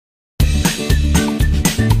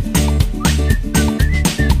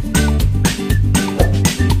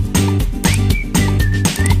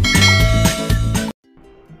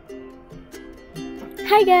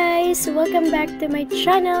Hi guys! Welcome back to my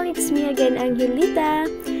channel. It's me again, Angelita.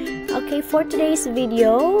 Okay, for today's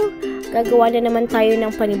video, gagawa na naman tayo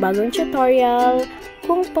ng panibagong tutorial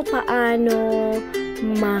kung paano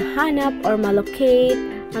mahanap or malocate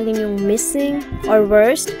ang inyong missing or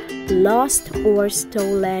worst, lost or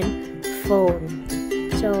stolen phone.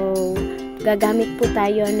 So, gagamit po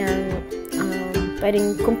tayo ng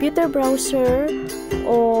pwedeng computer browser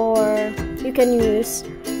or you can use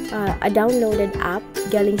a downloaded app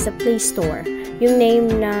galing sa Play Store. Yung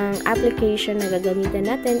name ng application na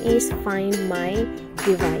gagamitan natin is Find My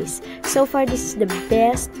Device. So far, this is the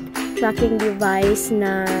best tracking device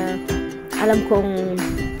na alam kong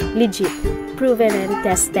legit, proven and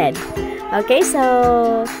tested. Okay,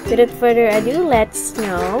 so without further ado, let's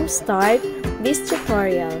now start this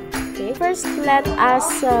tutorial. Okay, first let us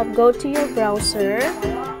go to your browser,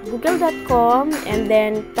 google.com, and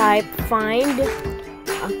then type find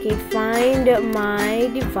my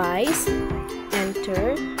device,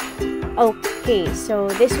 enter. Okay, so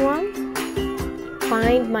this one,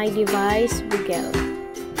 find my device Google.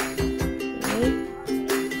 Okay,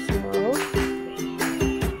 so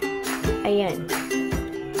ayan.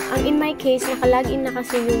 In my case, nakalagin na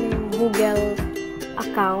kasi yung Google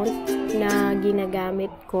account na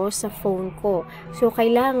ginagamit ko sa phone ko. So,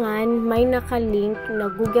 kailangan may nakalink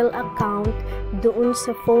na Google account doon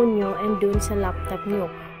sa phone nyo and doon sa laptop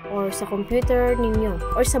nyo or sa computer ninyo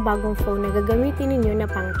or sa bagong phone na gagamitin ninyo na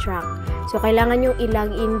pang-track. So, kailangan nyo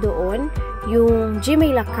i-login doon yung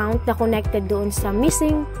Gmail account na connected doon sa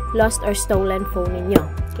missing, lost, or stolen phone ninyo.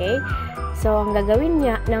 Okay? So, ang gagawin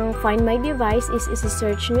niya ng Find My Device is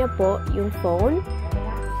isi-search niya po yung phone.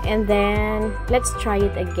 And then, let's try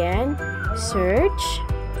it again. Search.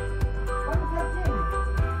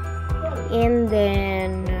 And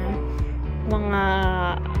then, mga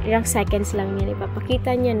ilang seconds lang yan,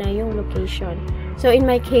 ipapakita niya na yung location. So, in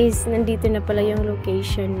my case, nandito na pala yung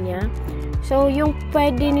location niya. So, yung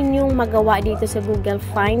pwede ninyong magawa dito sa Google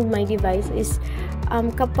Find My Device is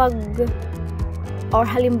kapag or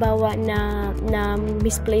halimbawa na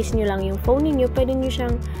misplace nyo lang yung phone niyo, pwede nyo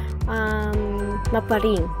siyang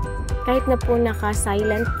maparing. Kahit na po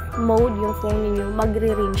naka-silent mode yung phone niyo,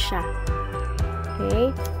 magre-ring siya.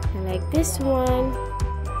 Okay? Like this one.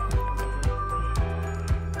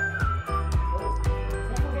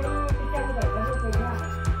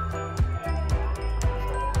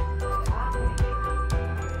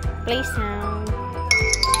 Play sound.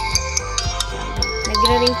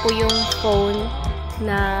 Nagre-ring po yung phone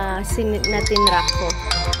na tinrack ko.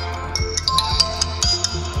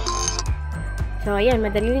 So, ayan,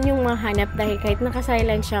 madali yung mahanap dahil kahit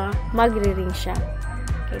naka-silent siya, magre-ring siya.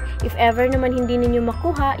 Okay. If ever naman hindi ninyo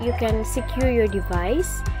makuha, you can secure your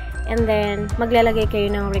device and then maglalagay kayo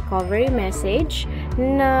ng recovery message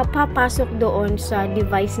na papasok doon sa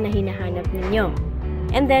device na hinahanap ninyo.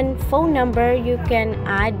 And then, phone number, you can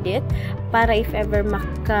add it para if ever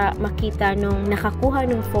makita nung nakakuha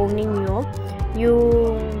ng phone ninyo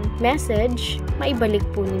yung message, maibalik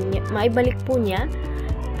po niya,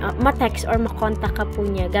 ma-text or ma-contact ka po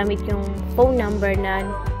niya gamit yung phone number na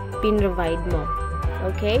pin-provide mo.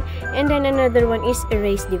 Okay? And then another one is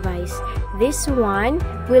erase device. This one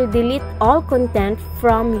will delete all content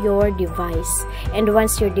from your device. And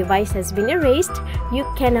once your device has been erased, you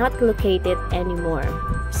cannot locate it anymore.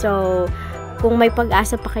 So, kung may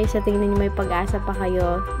pag-asa pa kayo, sa tingin niyo may pag-asa pa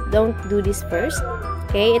kayo, don't do this first.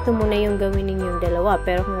 Okay? Ito muna yung gawin ninyong dalawa.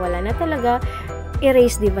 Pero kung wala na talaga,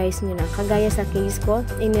 erase device nyo na. Kagaya sa case ko,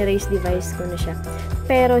 in-erase device ko na siya.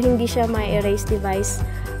 Pero hindi siya ma-erase device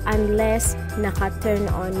unless naka-turn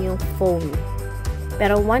on yung phone.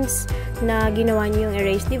 Pero once na ginawa nyo yung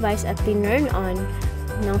erase device at tinurn on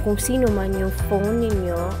ng kung sino man yung phone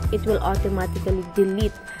ninyo, it will automatically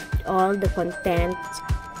delete all the content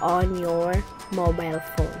on your mobile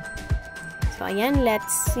phone. So, ayan,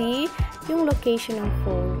 let's see yung location ng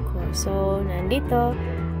phone ko. So, nandito,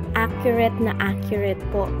 accurate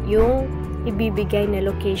po yung ibibigay na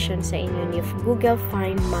location sa inyo ni Google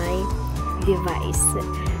Find My Device.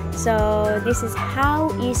 So, this is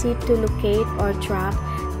how easy to locate or track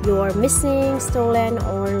your missing, stolen,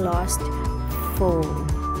 or lost phone.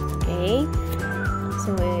 Okay?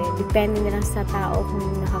 So, depende na lang sa tao kung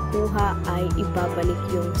nakakuha ay ibabalik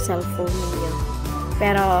yung cellphone ninyo.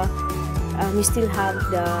 Pero, you still have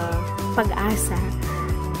the pag-asa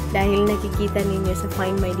dahil nakikita ninyo sa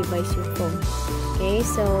Find My Device yung phone. Okay,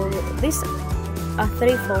 so these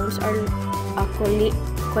three phones are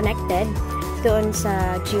connected doon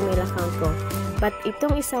sa Gmail account ko. But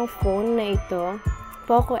itong isang phone na ito,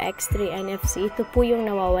 Poco X3 NFC, ito po yung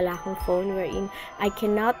nawawala kong phone wherein I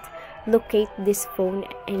cannot locate this phone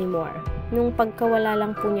anymore. Nung pagkawala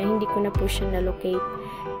lang po niya, hindi ko na po siya na-locate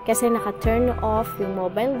kasi naka-turn off yung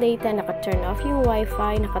mobile data, naka-turn off yung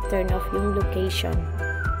wifi, naka-turn off yung location.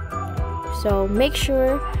 So, make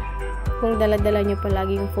sure kung dala-dala nyo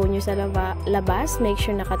palagi yung phone nyo sa labas, make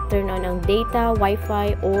sure naka-turn on ang data,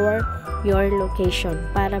 wifi, or your location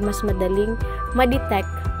para mas madaling ma-detect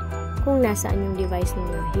kung nasaan yung device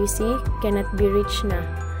ninyo. You see, cannot be reached na.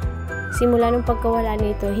 Simula nung pagkawala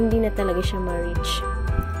nito, hindi na talaga siya ma-reach.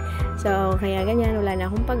 So, kaya ganyan, wala na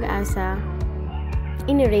akong pag-asa.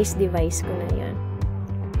 In-erase device ko na yan.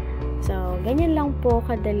 So, ganyan lang po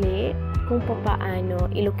kadali kung paano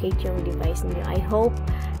i-locate yung device niyo. I hope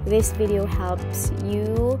this video helps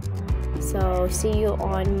you. So, see you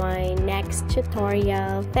on my next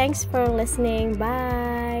tutorial. Thanks for listening.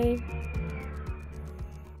 Bye!